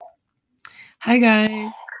Hi,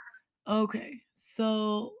 guys. Okay,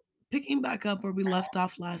 so picking back up where we left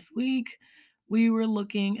off last week, we were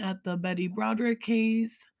looking at the Betty Broderick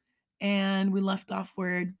case, and we left off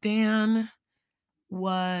where Dan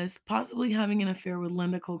was possibly having an affair with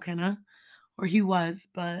Linda Kokena, or he was,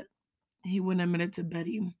 but he wouldn't admit it to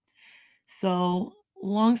Betty. So,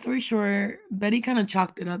 long story short, Betty kind of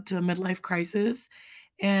chalked it up to a midlife crisis.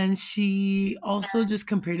 And she also just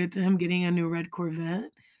compared it to him getting a new red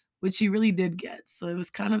Corvette, which he really did get. So it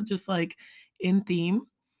was kind of just like in theme.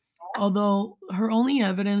 Although her only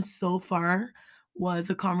evidence so far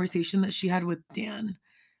was a conversation that she had with Dan.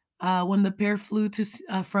 When the pair flew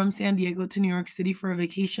from San Diego to New York City for a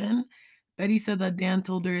vacation, Betty said that Dan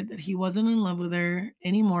told her that he wasn't in love with her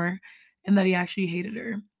anymore and that he actually hated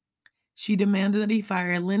her. She demanded that he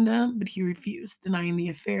fire Linda, but he refused, denying the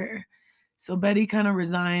affair. So Betty kind of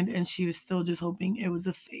resigned and she was still just hoping it was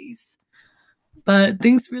a phase. But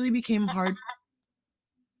things really became hard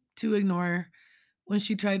to ignore when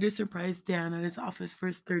she tried to surprise Dan at his office for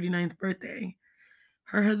his 39th birthday.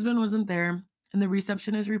 Her husband wasn't there, and the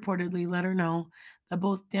receptionist reportedly let her know that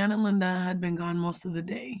both Dan and Linda had been gone most of the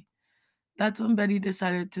day. That's when Betty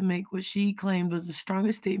decided to make what she claimed was the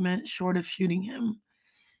strongest statement short of shooting him.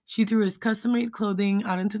 She threw his custom made clothing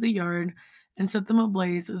out into the yard and set them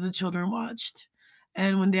ablaze as the children watched.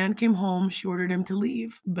 And when Dan came home, she ordered him to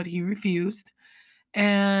leave, but he refused.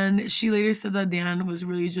 And she later said that Dan was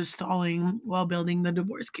really just stalling while building the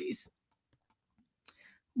divorce case,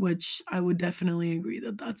 which I would definitely agree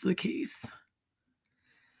that that's the case.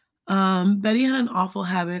 Betty had an awful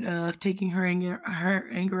habit of taking her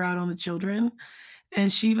anger out on the children, and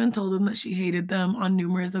she even told them that she hated them on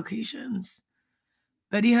numerous occasions.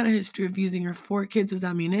 Betty had a history of using her 4 kids as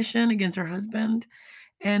ammunition against her husband,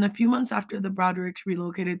 and a few months after the Brodericks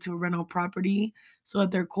relocated to a rental property so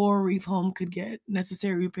that their coral reef home could get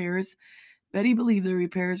necessary repairs, Betty believed the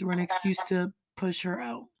repairs were an excuse to push her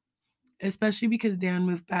out, especially because Dan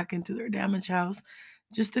moved back into their damaged house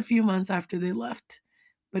just a few months after they left.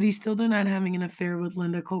 But he still denied having an affair with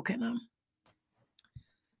Linda Kokena.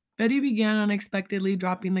 Betty began unexpectedly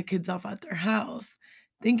dropping the kids off at their house,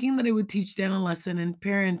 thinking that it would teach Dan a lesson in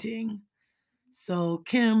parenting. So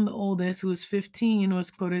Kim, the oldest, who was 15, was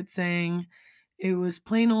quoted saying, "It was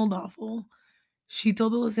plain old awful." She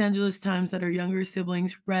told the Los Angeles Times that her younger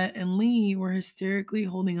siblings, Rhett and Lee, were hysterically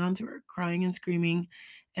holding on to her, crying and screaming,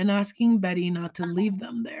 and asking Betty not to leave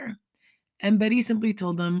them there. And Betty simply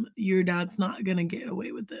told them, "Your dad's not going to get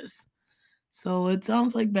away with this." So it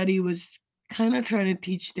sounds like Betty was kind of trying to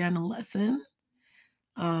teach Dan a lesson.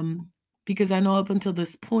 Um, because I know up until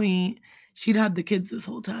this point, she'd had the kids this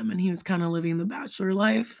whole time and he was kind of living the bachelor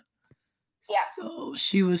life. Yeah. So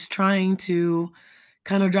she was trying to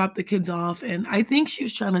kind of drop the kids off. And I think she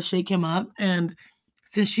was trying to shake him up. And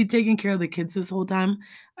since she'd taken care of the kids this whole time,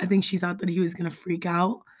 I think she thought that he was going to freak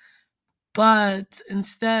out. But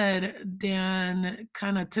instead, Dan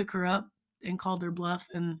kind of took her up and called her bluff.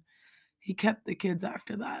 And he kept the kids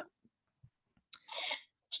after that.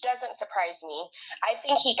 Which doesn't surprise me. I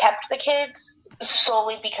think he kept the kids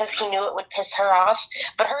solely because he knew it would piss her off,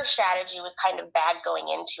 but her strategy was kind of bad going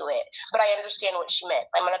into it. But I understand what she meant.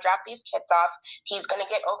 I'm going to drop these kids off. He's going to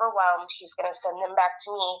get overwhelmed. He's going to send them back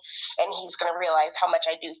to me, and he's going to realize how much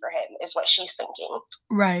I do for him, is what she's thinking.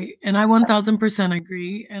 Right. And I 1000%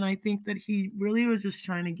 agree. And I think that he really was just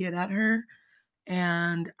trying to get at her.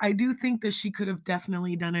 And I do think that she could have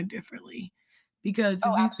definitely done it differently. Because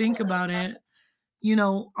if you think about it,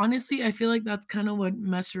 honestly, I feel like that's kind of what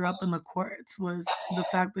messed her up in the courts was the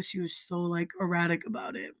fact that she was so like erratic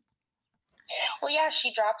about it. Well, yeah,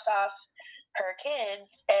 she drops off her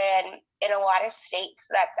kids, and in a lot of states,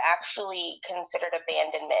 that's actually considered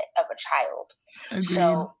abandonment of a child. Agreed.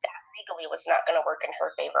 So that legally was not going to work in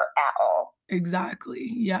her favor at all.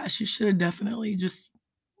 Exactly. Yeah, she should have definitely just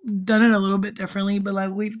done it a little bit differently. But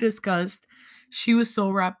like we've discussed, she was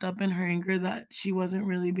so wrapped up in her anger that she wasn't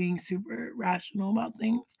really being super rational about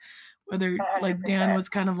things. Whether like Dan was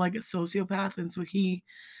kind of like a sociopath, and so he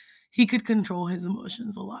could control his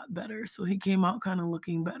emotions a lot better. So he came out kind of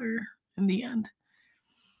looking better in the end.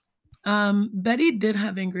 Betty did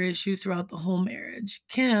have anger issues throughout the whole marriage.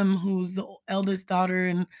 Kim, who's the eldest daughter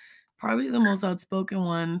and probably the most outspoken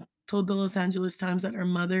one, told the Los Angeles Times that her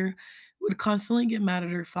mother would constantly get mad at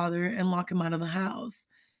her father and lock him out of the house.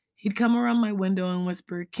 He'd come around my window and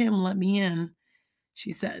whisper, "Kim, let me in,"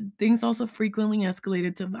 she said. Things also frequently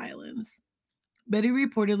escalated to violence. Betty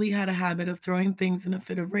reportedly had a habit of throwing things in a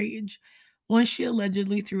fit of rage. Once she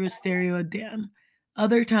allegedly threw a stereo at Dan.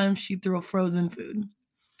 Other times she'd throw frozen food.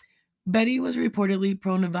 Betty was reportedly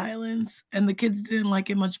prone to violence, and the kids didn't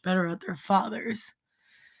like it much better at their father's.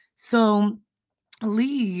 So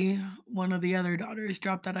Lee, one of the other daughters,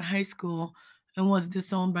 dropped out of high school and was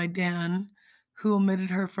disowned by Dan, who omitted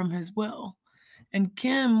her from his will. And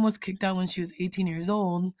Kim was kicked out when she was 18 years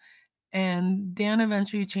old, and Dan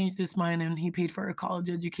eventually changed his mind and he paid for her college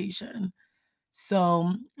education.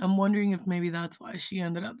 So I'm wondering if maybe that's why she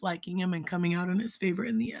ended up liking him and coming out in his favor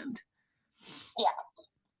in the end.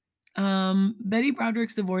 Yeah. Betty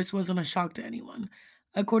Broderick's divorce wasn't a shock to anyone.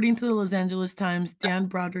 According to the Los Angeles Times, Dan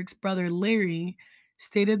Broderick's brother Larry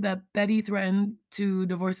stated that Betty threatened to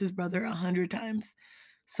divorce his brother 100 times,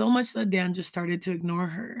 so much that Dan just started to ignore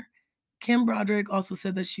her. Kim Broderick also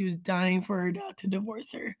said that she was dying for her dad to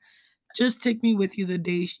divorce her. Just take me with you the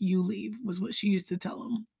day you leave, was what she used to tell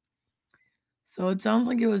him. So it sounds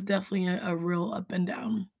like it was definitely a real up and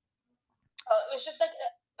down. It was just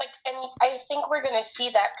and I think we're going to see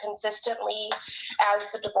that consistently as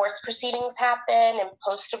the divorce proceedings happen and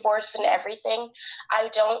post divorce and everything. I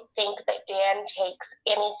don't think that Dan takes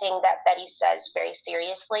anything that Betty says very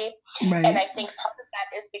seriously. And Right, I think part of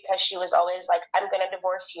that is because she was always like, I'm going to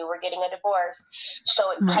divorce you. We're getting a divorce.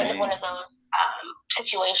 So it's kind of one right. of those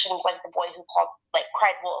situations like the boy who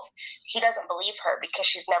cried wolf. He doesn't believe her because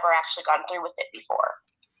she's never actually gone through with it before.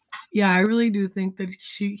 Yeah, I really do think that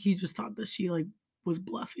he just thought that she like was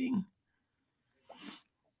bluffing.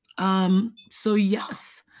 So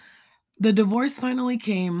yes, the divorce finally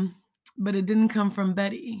came, but it didn't come from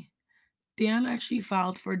Betty. Dan actually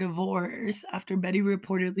filed for divorce after Betty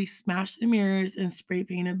reportedly smashed the mirrors and spray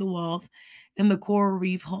painted the walls in the Coral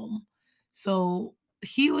Reef home. So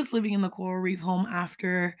he was living in the Coral Reef home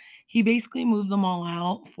after he basically moved them all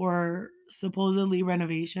out for supposedly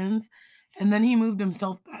renovations, and then he moved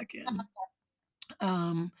himself back in.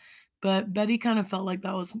 Um, but Betty kind of felt like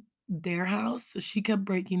that was their house, so she kept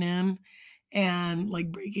breaking in and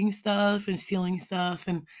like breaking stuff and stealing stuff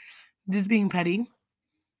and just being petty.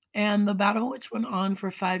 And the battle, which went on for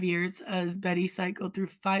 5 years as Betty cycled through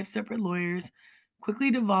five separate lawyers,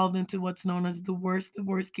 quickly devolved into what's known as the worst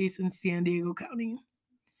divorce case in San Diego County.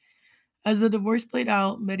 As the divorce played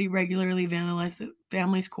out, Betty regularly vandalized the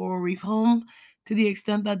family's Coral Reef home to the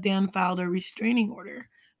extent that Dan filed a restraining order,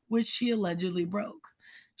 which she allegedly broke.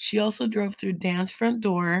 She also drove through Dan's front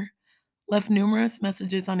door, left numerous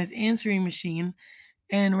messages on his answering machine,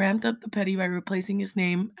 and ramped up the petty by replacing his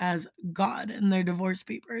name as God in their divorce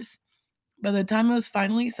papers. By the time it was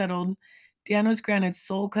finally settled, Dan was granted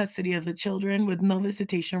sole custody of the children with no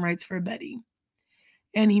visitation rights for Betty.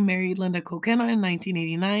 And he married Linda Kokena in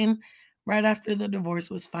 1989, right after the divorce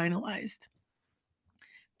was finalized.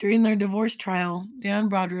 During their divorce trial, Dan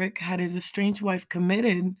Broderick had his estranged wife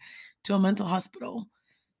committed to a mental hospital.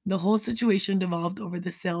 The whole situation devolved over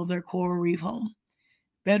the sale of their Coral Reef home.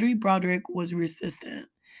 Betty Broderick was resistant.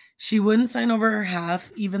 She wouldn't sign over her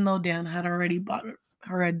half, even though Dan had already bought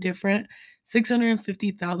her a different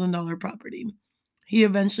 $650,000 property. He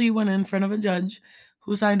eventually went in front of a judge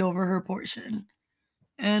who signed over her portion.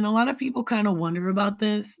 And a lot of people kind of wonder about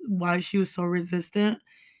this, why she was so resistant,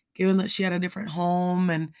 given that she had a different home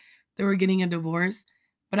and they were getting a divorce.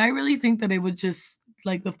 But I really think that it was just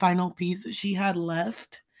like the final piece that she had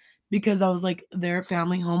left because that was like their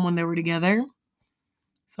family home when they were together.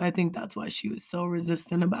 So I think that's why she was so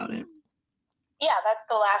resistant about it. Yeah, that's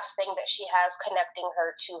the last thing that she has connecting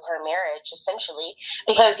her to her marriage, essentially.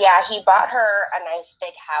 Because yeah, he bought her a nice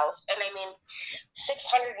big house, and I mean,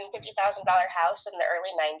 $650,000 house in the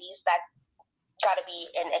early '90s. That's got to be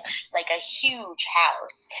like a huge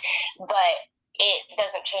house, but it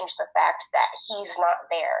doesn't change the fact that he's not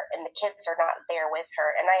there and the kids are not there with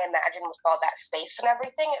her. And I imagine with all that space and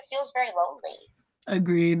everything, it feels very lonely.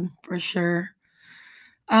 Agreed, for sure.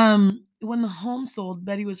 When the home sold,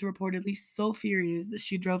 Betty was reportedly so furious that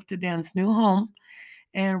she drove to Dan's new home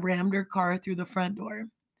and rammed her car through the front door.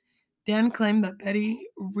 Dan claimed that Betty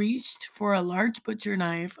reached for a large butcher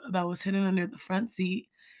knife that was hidden under the front seat,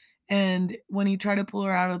 and when he tried to pull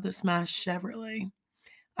her out of the smashed Chevrolet.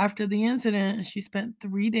 After the incident, she spent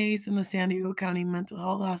 3 days in the San Diego County Mental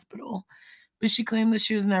Health Hospital, but she claimed that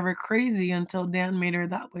she was never crazy until Dan made her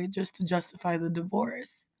that way just to justify the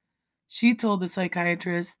divorce. She told the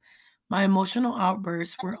psychiatrist, "My emotional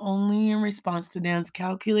outbursts were only in response to Dan's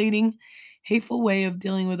calculating, hateful way of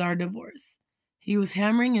dealing with our divorce. He was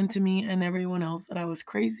hammering into me and everyone else that I was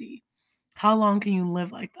crazy. How long can you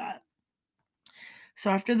live like that?" So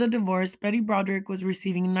after the divorce, Betty Broderick was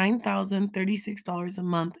receiving $9,036 a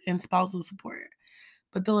month in spousal support,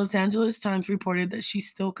 but the Los Angeles Times reported that she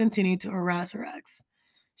still continued to harass her ex.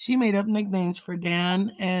 She made up nicknames for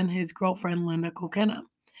Dan and his girlfriend Linda Kokena,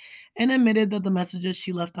 and admitted that the messages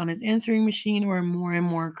she left on his answering machine were more and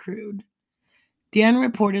more crude. Dan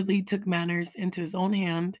reportedly took matters into his own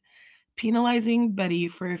hand, penalizing Betty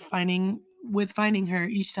for finding her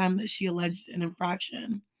each time that she alleged an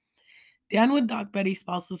infraction. Dan would dock Betty's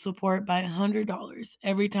spousal support by $100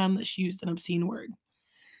 every time that she used an obscene word.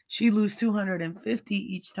 She'd lose $250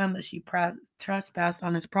 each time that she trespassed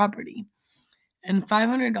on his property, and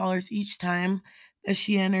 $500 each time that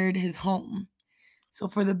she entered his home. So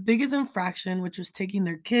for the biggest infraction, which was taking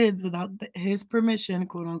their kids without his permission,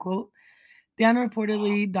 quote unquote, Dan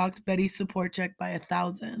reportedly docked Betty's support check by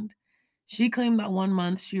 1,000. She claimed that one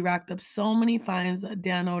month she racked up so many fines that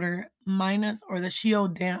Dan owed her minus, or that she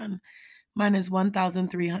owed Dan minus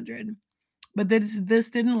 1,300. But this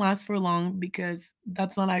didn't last for long because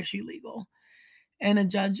that's not actually legal. And a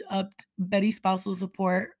judge upped Betty's spousal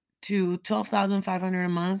support to 12,500 a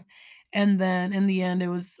month, and then in the end it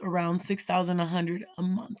was around 6,100 a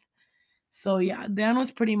month. So yeah, Dan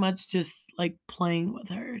was pretty much just like playing with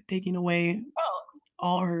her, taking away Oh,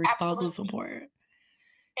 all her spousal absolutely. support.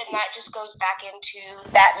 And that just goes back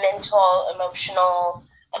into that mental, emotional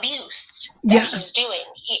abuse that Yeah, he's doing.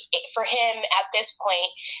 For him, at this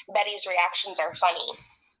point, Betty's reactions are funny.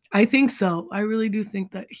 I think so. I really do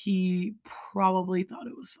think that he probably thought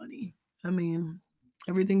it was funny. I mean,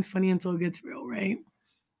 everything's funny until it gets real, right?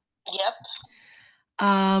 Yep.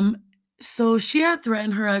 Um, so she had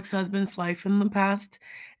threatened her ex-husband's life in the past,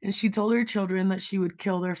 and she told her children that she would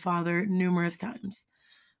kill their father numerous times.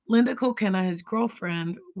 Linda Kokena, his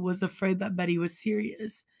girlfriend, was afraid that Betty was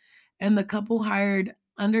serious, and the couple hired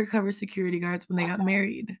undercover security guards when they got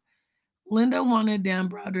married. Linda wanted Dan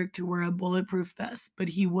Broderick to wear a bulletproof vest, but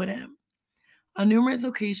he wouldn't. On numerous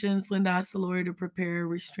occasions, Linda asked the lawyer to prepare a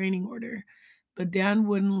restraining order, but Dan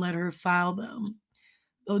wouldn't let her file them.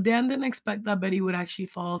 Though Dan didn't expect that Betty would actually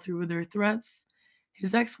follow through with her threats,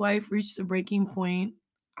 his ex wife reached a breaking point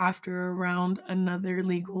after around another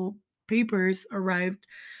legal papers arrived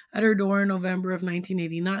at her door in November of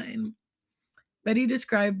 1989. Betty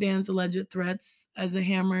described Dan's alleged threats as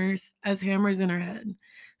hammers in her head.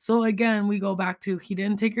 So again, we go back to he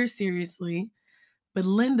didn't take her seriously, but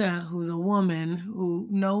Linda, who's a woman who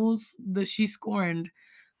knows that she's scorned,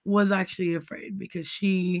 was actually afraid because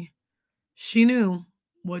she knew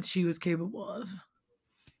what she was capable of.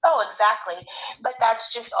 Oh, exactly. But that's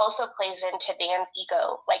just also plays into Dan's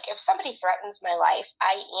ego. Like, if somebody threatens my life,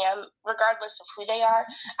 regardless of who they are,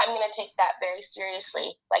 I'm going to take that very seriously.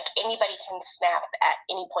 Like, anybody can snap at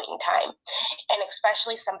any point in time. And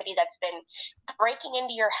especially somebody that's been breaking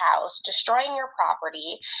into your house, destroying your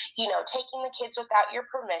property, taking the kids without your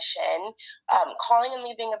permission, calling and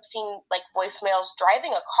leaving obscene like voicemails,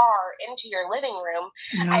 driving a car into your living room.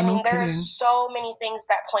 Yeah, I no mean, there is kidding. so many things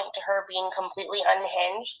that point to her being completely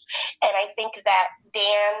unhinged. And I think that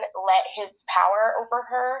Dan let his power over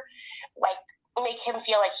her, like, make him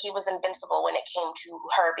feel like he was invincible when it came to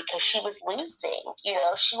her because she was losing.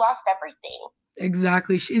 She lost everything.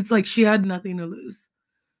 Exactly. It's like she had nothing to lose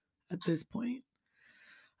at this point.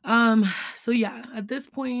 Um, so yeah, at this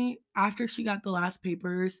point, after she got the last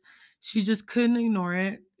papers, she just couldn't ignore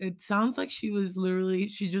it. It sounds like she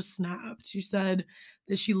just snapped. She said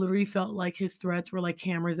that she literally felt like his threats were like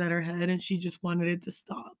hammers at her head and she just wanted it to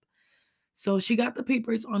stop. So she got the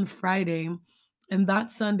papers on Friday, and that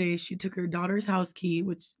Sunday she took her daughter's house key,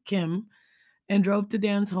 which Kim, and drove to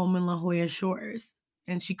Dan's home in La Jolla Shores.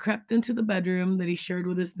 And she crept into the bedroom that he shared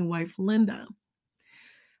with his new wife, Linda.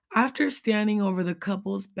 After standing over the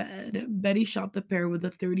couple's bed, Betty shot the pair with a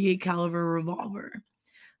 38 caliber revolver.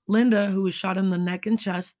 Linda, who was shot in the neck and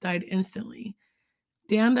chest, died instantly.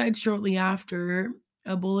 Dan died shortly after.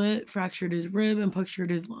 A bullet fractured his rib and punctured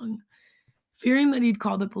his lung. Fearing that he'd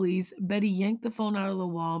call the police, Betty yanked the phone out of the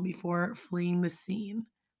wall before fleeing the scene.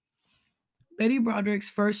 Betty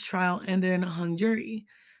Broderick's first trial ended in a hung jury,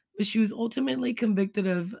 but she was ultimately convicted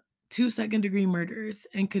of two second-degree murders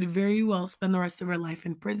and could very well spend the rest of her life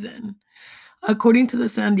in prison. According to the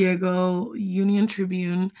San Diego Union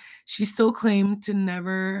Tribune, she still claimed to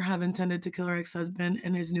never have intended to kill her ex-husband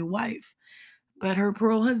and his new wife, but her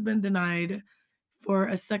parole has been denied for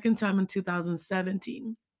a second time in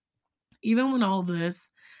 2017. Even with all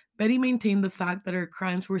this, Betty maintained the fact that her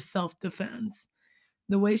crimes were self-defense.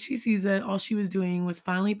 The way she sees it, all she was doing was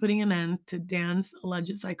finally putting an end to Dan's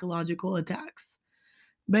alleged psychological attacks.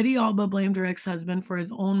 Betty all but blamed her ex-husband for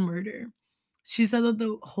his own murder. She said that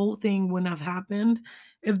the whole thing wouldn't have happened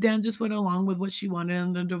if Dan just went along with what she wanted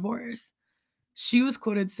in the divorce. She was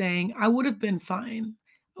quoted saying, "I would have been fine.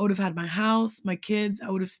 I would have had my house, my kids,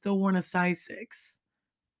 I would have still worn a size 6."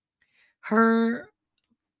 Her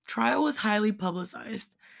trial was highly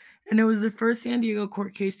publicized, and it was the first San Diego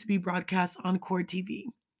court case to be broadcast on court TV.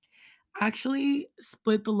 Actually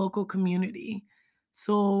split the local community.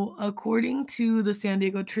 So, according to the San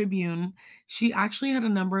Diego Tribune, she actually had a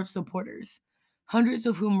number of supporters, hundreds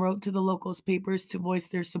of whom wrote to the local papers to voice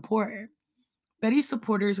their support. Betty's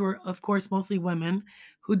supporters were, of course, mostly women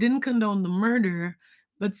who didn't condone the murder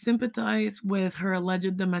but sympathized with her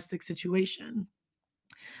alleged domestic situation.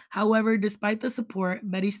 However, despite the support,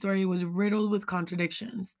 Betty's story was riddled with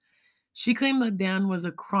contradictions. She claimed that Dan was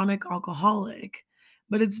a chronic alcoholic,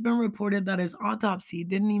 but it's been reported that his autopsy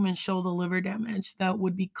didn't even show the liver damage that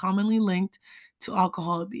would be commonly linked to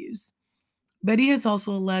alcohol abuse. Betty has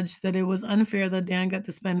also alleged that it was unfair that Dan got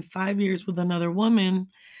to spend 5 years with another woman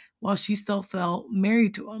while she still felt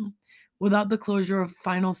married to him without the closure of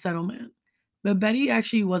final settlement. But Betty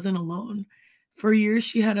actually wasn't alone. For years,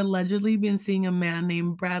 she had allegedly been seeing a man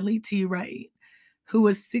named Bradley T. Wright, who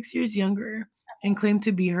was 6 years younger and claimed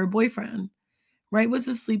to be her boyfriend. Wright was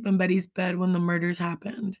asleep in Betty's bed when the murders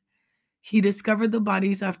happened. He discovered the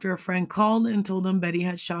bodies after a friend called and told him Betty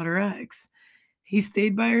had shot her ex. He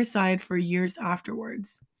stayed by her side for years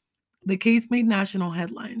afterwards. The case made national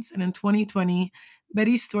headlines, and in 2020,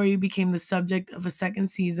 Betty's story became the subject of a second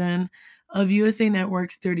season of USA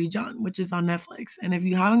Network's Dirty John, which is on Netflix. And if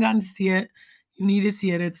you haven't gotten to see it, you need to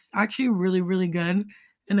see it. It's actually really, really good.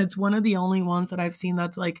 And it's one of the only ones that I've seen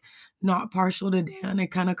that's like not partial to Dan. It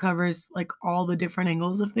kind of covers like all the different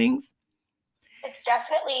angles of things. It's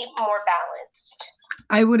definitely more balanced.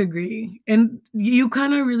 I would agree. And you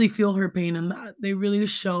kind of really feel her pain in that. They really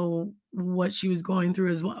show what she was going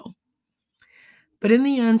through as well. But in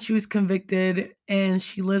the end, she was convicted and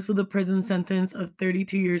she lives with a prison sentence of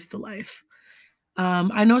 32 years to life.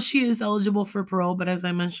 I know she is eligible for parole, but as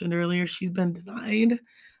I mentioned earlier, she's been denied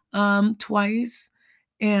twice.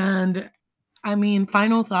 And I mean,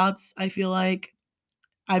 final thoughts. I feel like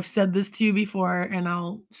I've said this to you before and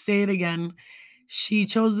I'll say it again. She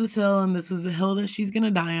chose this hill, and this is the hill that she's going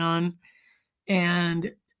to die on.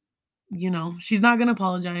 And, she's not going to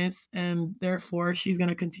apologize. And therefore, she's going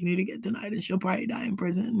to continue to get denied and she'll probably die in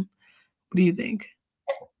prison. What do you think?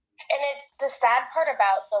 And it's the sad part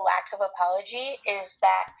about the lack of apology is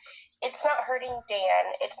that it's not hurting Dan,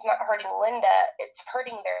 it's not hurting Linda, it's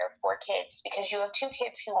hurting their four kids because you have two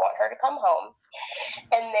kids who want her to come home.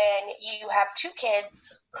 And then you have two kids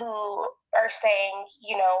who are saying,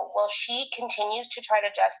 well, she continues to try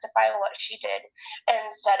to justify what she did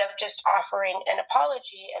instead of just offering an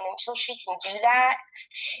apology. And until she can do that,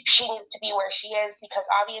 she needs to be where she is because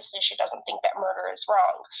obviously she doesn't think that murder is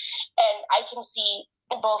wrong. And I can see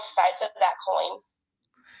both sides of that coin,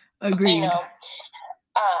 you Agreed. know.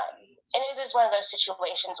 Um, and it is one of those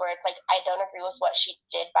situations where it's like, I don't agree with what she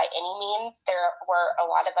did by any means. There were a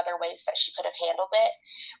lot of other ways that she could have handled it,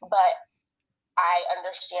 but I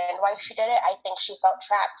understand why she did it. I think she felt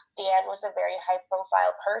trapped. Dan was a very high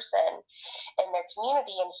profile person in their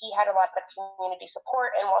community, and he had a lot of community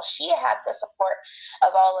support. And while she had the support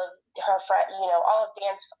of all of her friends, all of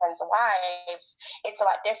Dan's friends' wives, it's a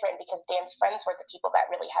lot different because Dan's friends were the people that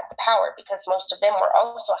really had the power because most of them were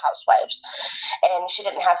also housewives. And she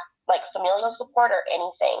didn't have like familial support or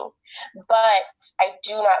anything. But I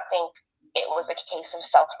do not think it was a case of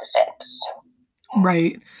self defense.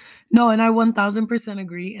 Right. No, and I 1000%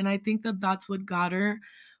 agree. And I think that that's what got her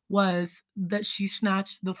was that she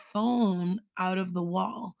snatched the phone out of the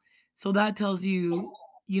wall. So that tells you,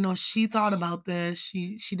 she thought about this.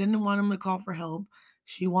 She didn't want him to call for help.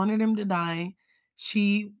 She wanted him to die.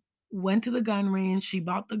 She went to the gun range. She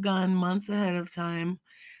bought the gun months ahead of time.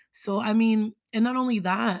 So I mean, and not only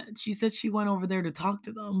that, she said she went over there to talk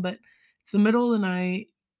to them, but it's the middle of the night.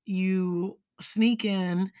 You sneak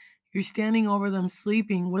in, you're standing over them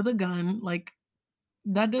sleeping with a gun, like,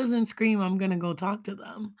 that doesn't scream, "I'm gonna go talk to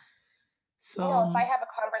them." So If I have a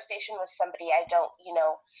conversation with somebody, I don't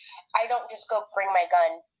just go bring my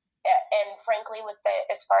gun. And frankly, with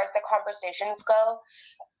as far as the conversations go,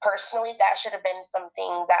 personally, that should have been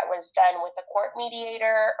something that was done with a court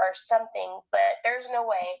mediator or something. But there's no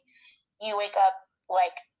way you wake up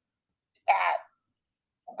like at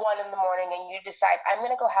 1 in the morning and you decide I'm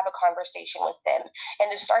going to go have a conversation with them. And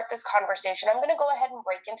to start this conversation, I'm going to go ahead and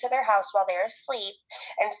break into their house while they're asleep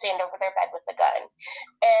and stand over their bed with a gun.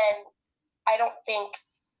 And I don't think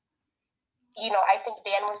I think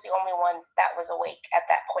Dan was the only one that was awake at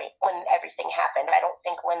that point when everything happened. I don't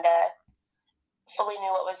think Linda fully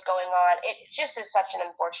knew what was going on. It just is such an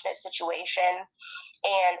unfortunate situation.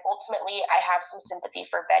 And ultimately, I have some sympathy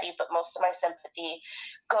for Betty, but most of my sympathy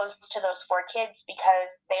goes to those four kids because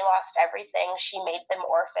they lost everything. She made them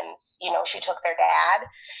orphans. She took their dad,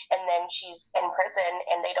 and then she's in prison,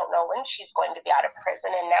 and they don't know when she's going to be out of prison.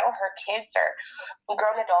 And now her kids are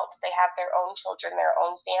grown adults. They have their own children, their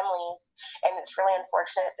own families, and it's really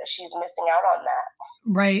unfortunate that she's missing out on that.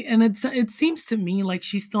 Right, and it seems to me like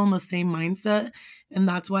she's still in the same mindset, and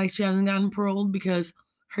that's why she hasn't gotten paroled because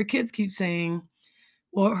her kids keep saying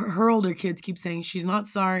well, her older kids keep saying she's not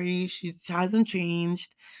sorry, she hasn't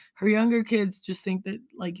changed. Her younger kids just think that,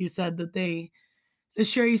 like you said, that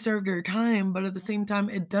Sherry served her time, but at the same time,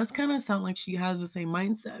 it does kinda sound like she has the same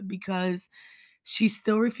mindset because she's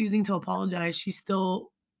still refusing to apologize. She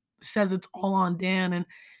still says it's all on Dan, and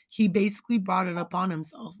he basically brought it upon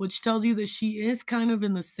himself, which tells you that she is kind of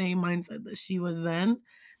in the same mindset that she was then.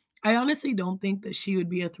 I honestly don't think that she would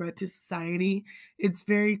be a threat to society. It's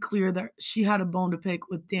very clear that she had a bone to pick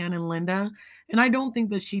with Dan and Linda, and I don't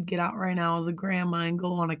think that she'd get out right now as a grandma and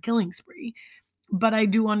go on a killing spree. But I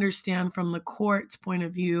do understand from the court's point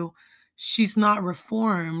of view, she's not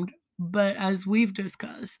reformed, but as we've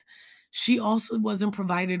discussed, she also wasn't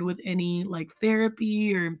provided with any, like,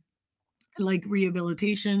 therapy or, like,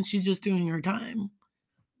 rehabilitation. She's just doing her time.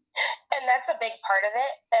 And that's a big part of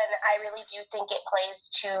it. And I really do think it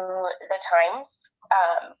plays to the times.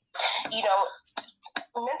 You know,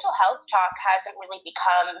 mental health talk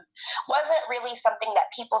wasn't really something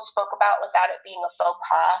that people spoke about without it being a faux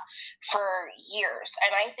pas for years.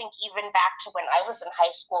 And I think even back to when I was in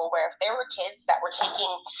high school, where if there were kids that were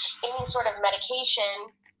taking any sort of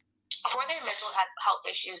medication for their mental health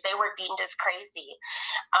issues, they were deemed as crazy.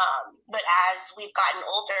 But as we've gotten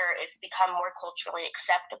older, it's become more culturally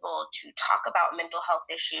acceptable to talk about mental health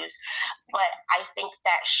issues. But I think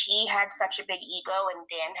that she had such a big ego and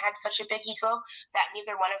Dan had such a big ego that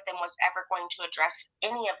neither one of them was ever going to address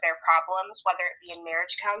any of their problems, whether it be in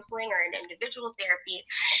marriage counseling or in individual therapy,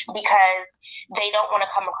 because they don't want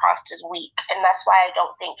to come across as weak. And that's why I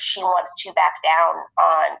don't think she wants to back down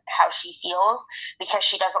on how she feels, because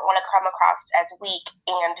she doesn't want to come across as weak.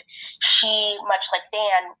 And she, much like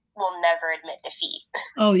Dan, will never admit defeat.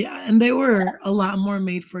 Oh, yeah, and they were a lot more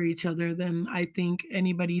made for each other than I think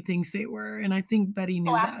anybody thinks they were, and I think Betty Oh,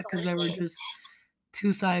 knew that because they were absolutely. just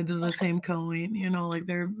 2 sides of the same coin, like,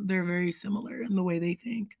 they're very similar in the way they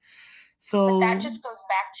think. But that So just goes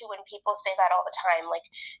back to when people say that all the time, like,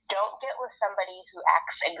 don't get with somebody who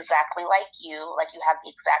acts exactly like you have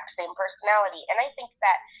the exact same personality. And I think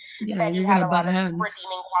that yeah, Betty you're had gonna a butt lot of heads.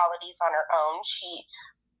 redeeming qualities on her own. She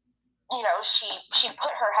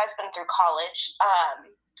put her husband through college.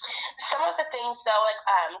 Some of the things, though, like,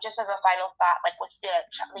 just as a final thought, like with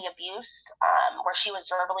the abuse, where she was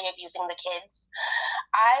verbally abusing the kids,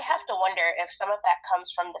 I have to wonder if some of that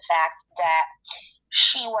comes from the fact that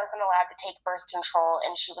she wasn't allowed to take birth control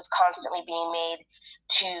and she was constantly being made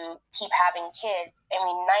to keep having kids. I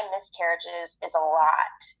mean, 9 miscarriages is a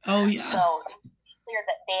lot. Oh, yeah. So it's clear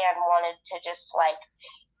that Dan wanted to just like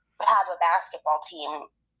have a basketball team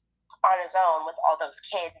on his own with all those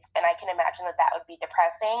kids. And I can imagine that that would be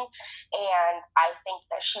depressing. And I think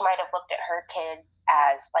that she might have looked at her kids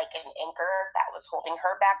as like an anchor that was holding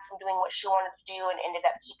her back from doing what she wanted to do and ended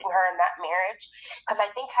up keeping her in that marriage. Because I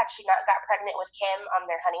think had she not got pregnant with Kim on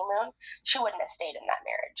their honeymoon, she wouldn't have stayed in that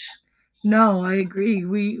marriage. No, I agree.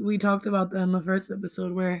 We talked about that in the first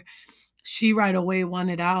episode where she right away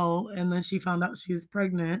wanted out, and then she found out she was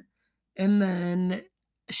pregnant, and then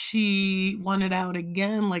she wanted out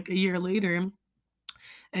again, like, a year later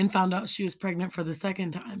and found out she was pregnant for the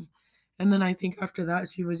second time, and then I think after that,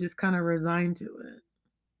 she was just kinda resigned to it.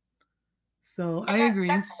 So, I And that agree.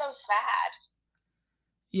 that's so sad.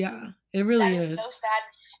 Yeah, it That really is so is. sad.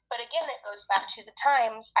 But again, it goes back to the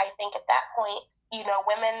times. I think at that point,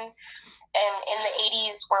 women in the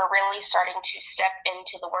 80s were really starting to step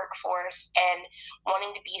into the workforce and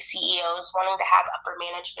wanting to be CEOs, wanting to have upper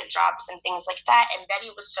management jobs and things like that. And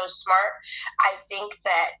Betty was so smart. I think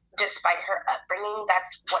that despite her upbringing,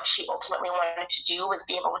 that's what she ultimately wanted to do, was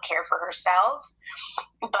be able to care for herself.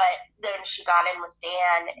 But then she got in with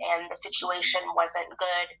Dan and the situation wasn't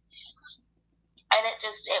good. And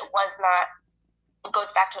it was not, it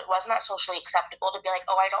goes back to, it was not socially acceptable to be like,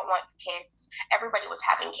 oh, I don't want kids. Everybody was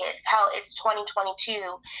having kids. Hell, it's 2022,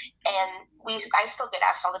 and I still get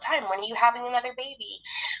asked all the time, when are you having another baby?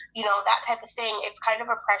 That type of thing. It's kind of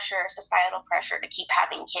a pressure, societal pressure, to keep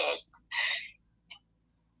having kids.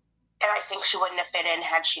 And I think she wouldn't have fit in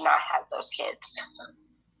had she not had those kids.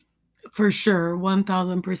 For sure,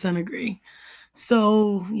 1000% agree.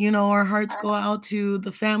 So, our hearts go out to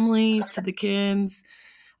the families, to the kids.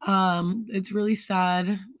 It's really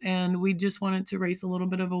sad, and we just wanted to raise a little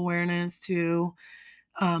bit of awareness to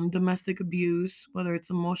domestic abuse, whether it's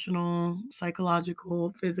emotional,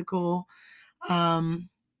 psychological, physical. Um,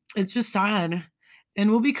 it's just sad, and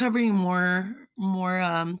we'll be covering more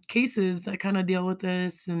cases that kind of deal with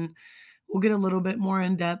this, and we'll get a little bit more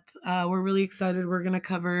in depth. We're really excited. We're gonna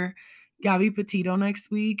cover Gabby Petito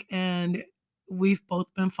next week, and we've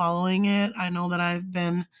both been following it. I know that I've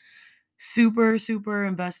been super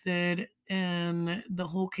invested in the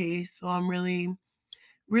whole case, so I'm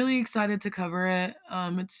really excited to cover it.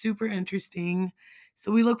 It's super interesting.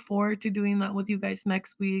 So we look forward to doing that with you guys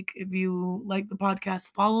next week. If you like the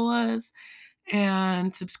podcast, follow us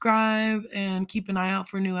and subscribe and keep an eye out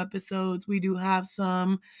for new episodes. We do have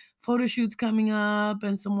some photo shoots coming up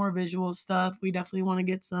and some more visual stuff. We definitely want to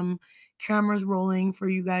get some cameras rolling for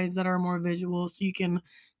you guys that are more visual so you can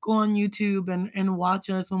go on YouTube and watch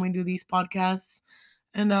us when we do these podcasts.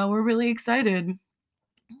 And we're really excited.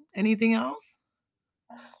 Anything else?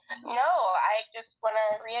 No, I just want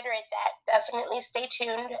to reiterate that. Definitely stay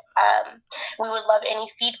tuned. We would love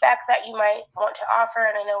any feedback that you might want to offer.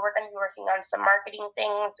 And I know we're going to be working on some marketing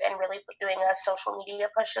things and really doing a social media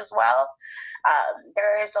push as well.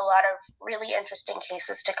 There is a lot of really interesting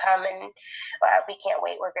cases to come, and we can't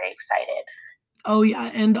wait. We're very excited. Oh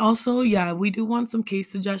yeah, and also yeah, we do want some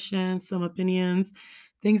case suggestions, some opinions,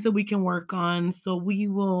 things that we can work on. So we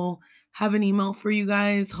will have an email for you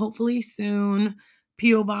guys hopefully soon.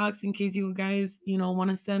 PO box in case you guys, want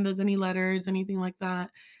to send us any letters, anything like that.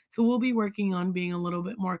 So we'll be working on being a little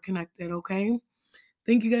bit more connected, okay?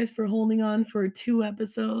 Thank you guys for holding on for 2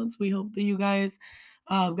 episodes. We hope that you guys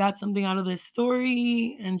got something out of this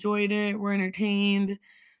story, enjoyed it, were entertained,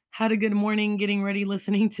 had a good morning getting ready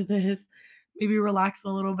listening to this, maybe relax a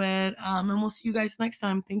little bit. And we'll see you guys next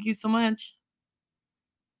time. Thank you so much.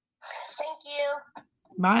 Thank you.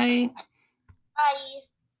 Bye. Bye.